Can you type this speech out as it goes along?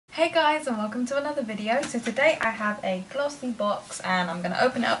Hey guys, and welcome to another video. So today I have a glossy box and I'm going to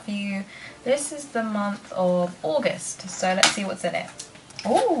open it up for you. This is the month of August, so let's see what's in it.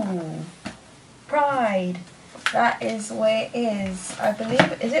 Ooh, Pride. That is where it is. I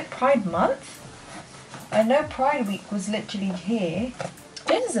believe, is it Pride month? I know Pride week was literally here.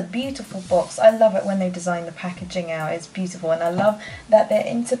 This is a beautiful box. I love it when they design the packaging out. It's beautiful, and I love that they're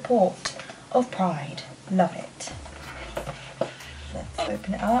in support of Pride. Love it. Let's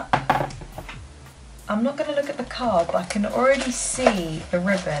open it up. I'm not going to look at the card, but I can already see the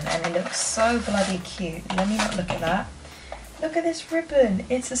ribbon and it looks so bloody cute. Let me not look at that. Look at this ribbon.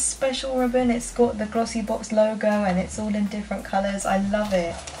 It's a special ribbon. It's got the GLOSSYBOX logo and it's all in different colours. I love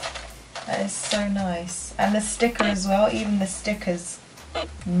it. That is so nice. And the sticker as well. Even the sticker's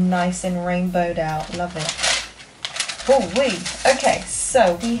nice and rainbowed out. Love it. Oh wee. Okay,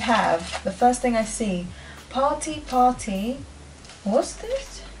 so we have the first thing I see. Party. What's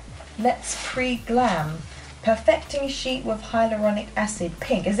this? Let's Pre-Glam. Perfecting sheet with hyaluronic acid.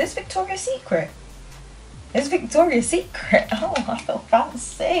 Pink. Is this Victoria's Secret? It's Victoria's Secret. Oh, I feel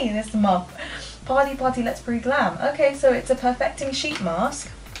fancy this month. Party, let's Pre-Glam. Okay, so it's a perfecting sheet mask.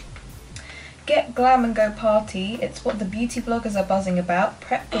 Get glam and go party. It's what the beauty bloggers are buzzing about.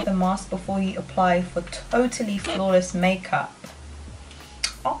 Prep with the mask before you apply for totally flawless makeup.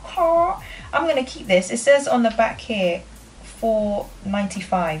 Okay. I'm going to keep this. It says on the back here,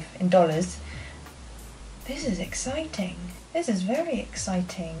 $4.95 in dollars. This is exciting. This is very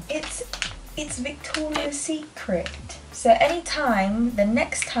exciting. It's Victoria's Secret. So the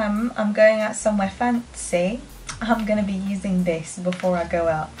next time I'm going out somewhere fancy, I'm going to be using this before I go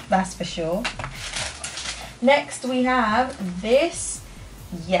out. That's for sure. Next we have this.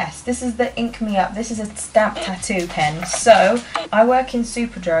 Yes, this is the Ink Me Up. This is a stamp tattoo pen. So I work in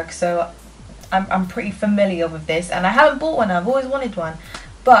Superdrug, so I'm pretty familiar with this, and I haven't bought one. I've always wanted one,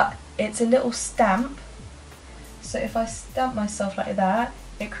 but it's a little stamp. So if I stamp myself like that,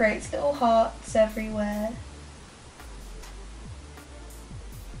 it creates little hearts everywhere.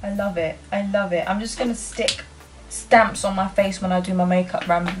 I love it. I love it. I'm just gonna stick stamps on my face when I do my makeup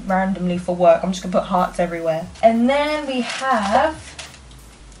randomly for work. I'm just gonna put hearts everywhere. And then we have,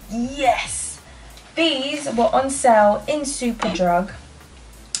 yes, these were on sale in Superdrug.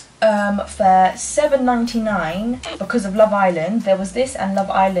 For $7.99 because of Love Island. There was this and Love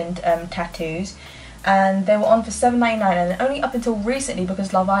Island tattoos, and they were on for $7.99, and only up until recently,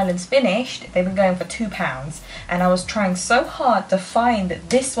 because Love Island's finished, they've been going for £2. And I was trying so hard to find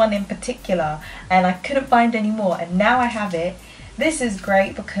this one in particular, and I couldn't find any more, and now I have it. This is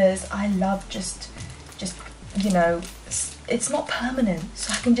great because I love just you know, it's not permanent,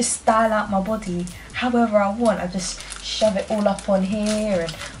 so I can just style out my body however I want. I just shove it all up on here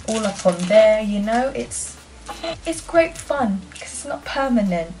and all up on there, you know. It's great fun because it's not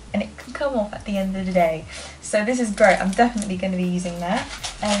permanent and it can come off at the end of the day. So this is great. I'm definitely going to be using that.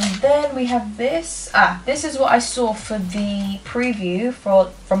 And then we have this. This is what I saw for the preview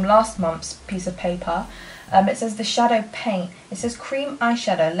from last month's piece of paper. It says the shadow paint. It says cream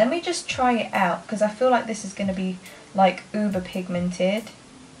eyeshadow. Let me just try it out because I feel like this is going to be like uber pigmented.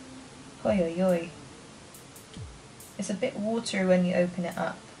 Oi oi oi. It's a bit watery when you open it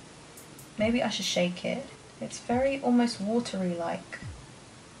up. Maybe I should shake it. It's very almost watery like.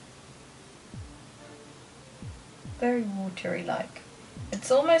 Very watery like. It's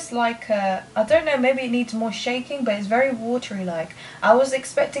almost like I don't know, maybe it needs more shaking, but it's very watery like. I was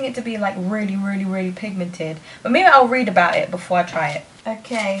expecting it to be like really pigmented, but maybe I'll read about it before I try it.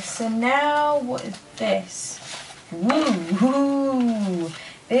 Okay, so now what is this? Ooh.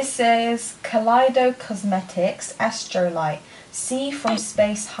 This says Kaleido Cosmetics Astrolight See from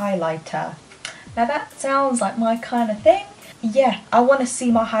Space Highlighter. Now that sounds like my kind of thing. Yeah, I want to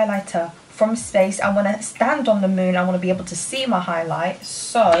see my highlighter from space. I want to stand on the moon. I want to be able to see my highlight.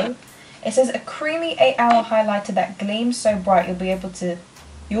 So it says a creamy 8-hour highlighter that gleams so bright you'll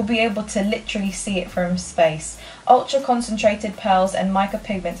be able to literally see it from space. Ultra concentrated pearls and mica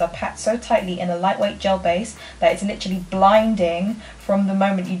pigments are packed so tightly in a lightweight gel base that it's literally blinding from the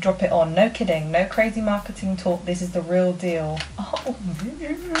moment you drop it on. No kidding, no crazy marketing talk. This is the real deal. Oh,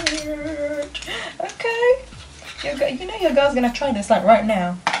 okay. You know your girl's gonna try this like right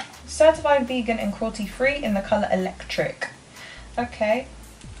now. Certified vegan and cruelty free in the colour Electric. Okay.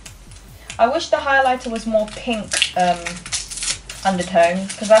 I wish the highlighter was more pink undertone,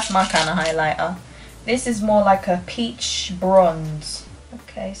 because that's my kind of highlighter. This is more like a peach bronze.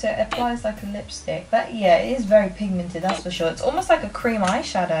 Okay, so it applies like a lipstick. Yeah, it is very pigmented, that's for sure. It's almost like a cream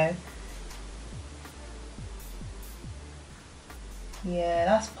eyeshadow. Yeah,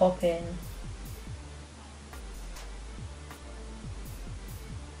 that's popping.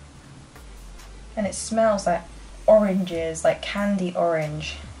 And it smells like oranges, like candy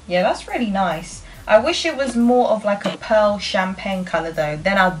orange. Yeah, that's really nice. I wish it was more of like a pearl champagne colour though.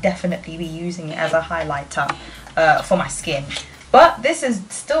 Then I'll definitely be using it as a highlighter for my skin. But this is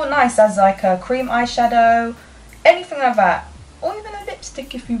still nice as like a cream eyeshadow, anything like that. Or even a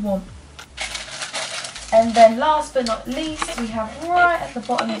lipstick if you want. And then last but not least, we have right at the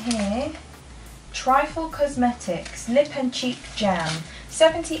bottom here, Trifle Cosmetics Lip and Cheek Jam.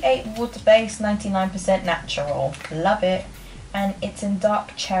 78 water-based, 99% natural. Love it. And it's in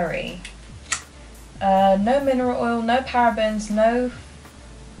dark cherry. No mineral oil, no parabens, no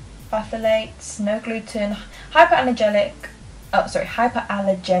phthalates, no gluten, hypoallergenic,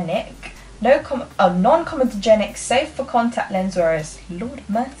 no non-comedogenic, safe for contact lens wearers. Lord of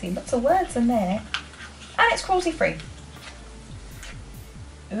mercy, lots of words in there. And it's cruelty free.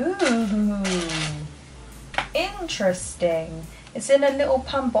 Ooh, interesting. It's in a little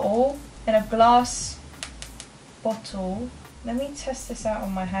pump bottle, in a glass bottle. Let me test this out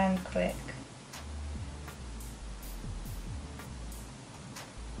on my hand quick.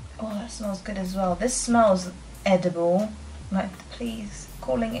 Oh, that smells good as well. This smells edible. Like, please,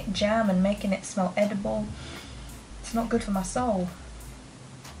 calling it jam and making it smell edible. It's not good for my soul.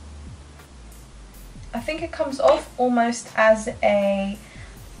 I think it comes off almost as a,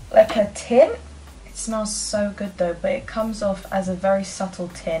 like a tint. It smells so good though, but it comes off as a very subtle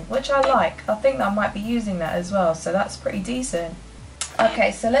tint, which I like. I think that I might be using that as well, so that's pretty decent.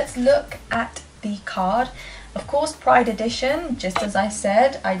 Okay, so let's look at the card. Of course, Pride Edition, just as I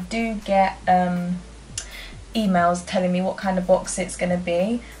said, I do get emails telling me what kind of box it's going to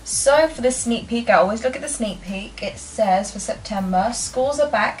be. So for the sneak peek, I always look at the sneak peek. It says for September, schools are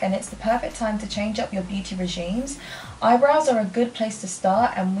back and it's the perfect time to change up your beauty regimes. Eyebrows are a good place to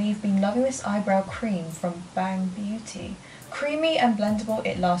start, and we've been loving this eyebrow cream from Bang Beauty. Creamy and blendable,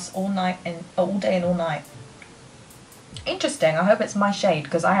 it lasts all night and all day and all night. Interesting. I hope it's my shade,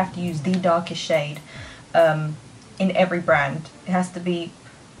 because I have to use the darkest shade in every brand. It has to be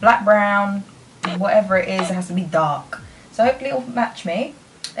black, brown, whatever it is, it has to be dark. So hopefully it will match me.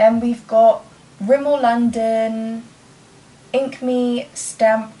 Then we've got Rimmel London Ink Me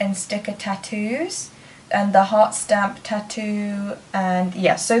stamp and sticker tattoos, and the heart stamp tattoo, and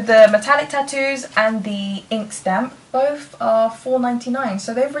yeah, so the metallic tattoos and the ink stamp both are $4.99.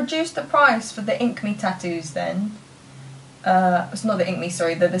 So they've reduced the price for the Ink Me tattoos then. It's not the Ink Me,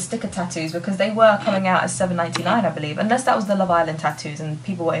 sorry, the sticker tattoos, because they were coming out as $7.99 I believe, unless that was the Love Island tattoos and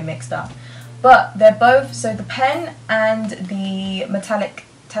people were mixed up. But they're both, so the pen and the metallic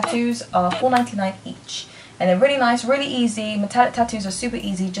tattoos are $4.99 each. And they're really nice, really easy. Metallic tattoos are super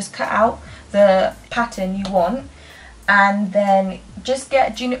easy. Just cut out the pattern you want. And then just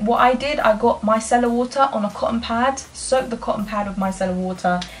get, what I did, I got micellar water on a cotton pad. Soak the cotton pad with micellar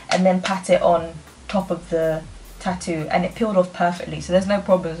water and then pat it on top of the tattoo. And it peeled off perfectly. So there's no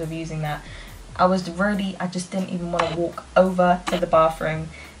problems with using that. I just didn't even want to walk over to the bathroom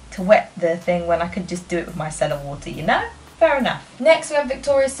to wet the thing when I could just do it with micellar water, you know? Fair enough. Next we have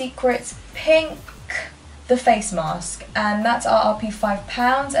Victoria's Secret's Pink, the face mask, and that's RRP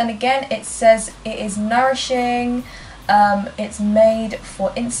 £5. And again, it says it is nourishing, it's made for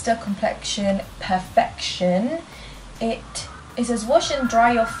Insta complexion perfection. It says wash and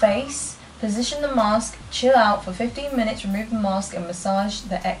dry your face, position the mask, chill out for 15 minutes, remove the mask and massage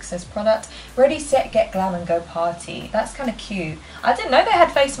the excess product. Ready, set, get glam and go party. That's kind of cute. I didn't know they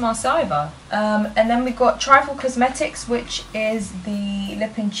had face masks either. And then we got Trifle Cosmetics, which is the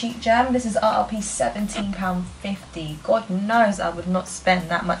lip and cheek jam. This is RRP £17.50. God knows I would not spend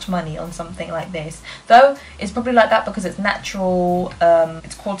that much money on something like this. Though it's probably like that because it's natural,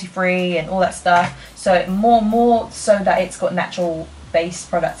 it's cruelty free and all that stuff. So more so that it's got natural base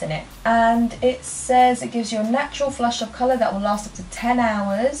products in it. And it says it gives you a natural flush of colour that will last up to 10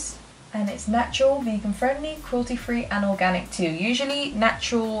 hours. And it's natural, vegan friendly, cruelty free and organic too. Usually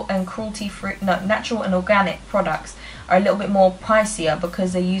natural and natural and organic products are a little bit more pricier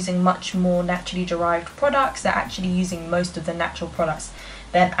because they're using much more naturally derived products. They're actually using most of the natural products,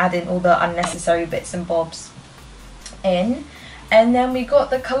 then adding all the unnecessary bits and bobs in. And then we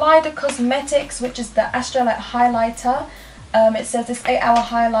got the Collider Cosmetics, which is the Astrolite highlighter. It says this 8-hour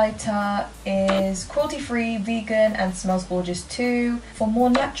highlighter is cruelty-free, vegan and smells gorgeous too. For more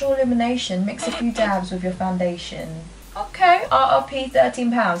natural illumination, mix a few dabs with your foundation. Okay, RRP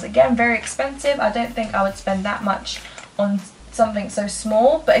 £13. Again, very expensive. I don't think I would spend that much on something so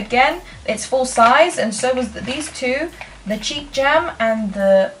small. But again, it's full size, and so was these two. The cheek jam and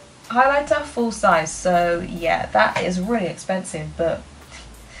the highlighter, full size. So yeah, that is really expensive, but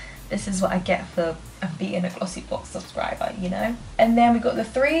this is what I get for being a GLOSSYBOX subscriber, you know. And then we got the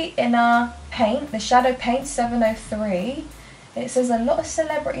 3 inner paint, the shadow paint 703. It says a lot of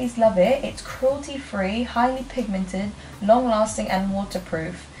celebrities love it. It's cruelty-free, highly pigmented, long-lasting and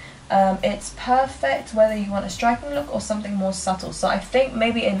waterproof. It's perfect whether you want a striking look or something more subtle. So I think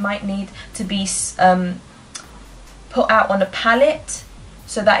maybe it might need to be put out on a palette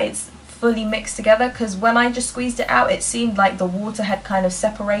so that it's fully mixed together, because when I just squeezed it out it seemed like the water had kind of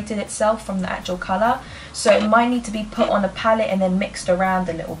separated itself from the actual colour. So it might need to be put on a palette and then mixed around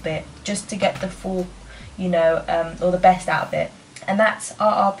a little bit just to get the full, you know, or the best out of it. And that's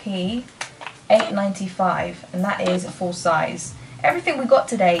RRP $8.95, and that is full size. Everything we got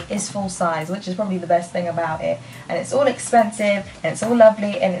today is full size, which is probably the best thing about it. And it's all expensive, and it's all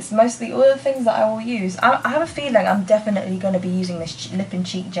lovely, and it's mostly all the things that I will use. I have a feeling I'm definitely going to be using this lip and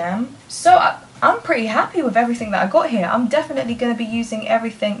cheek jam. So I'm pretty happy with everything that I got here. I'm definitely going to be using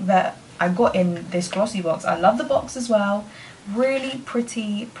everything that I got in this glossy box. I love the box as well. Really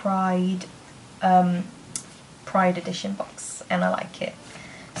pretty Pride edition box, and I like it.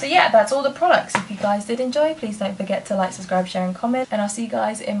 So yeah, that's all the products. If you guys did enjoy, please don't forget to like, subscribe, share and comment, and I'll see you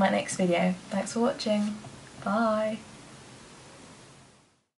guys in my next video. Thanks for watching. Bye.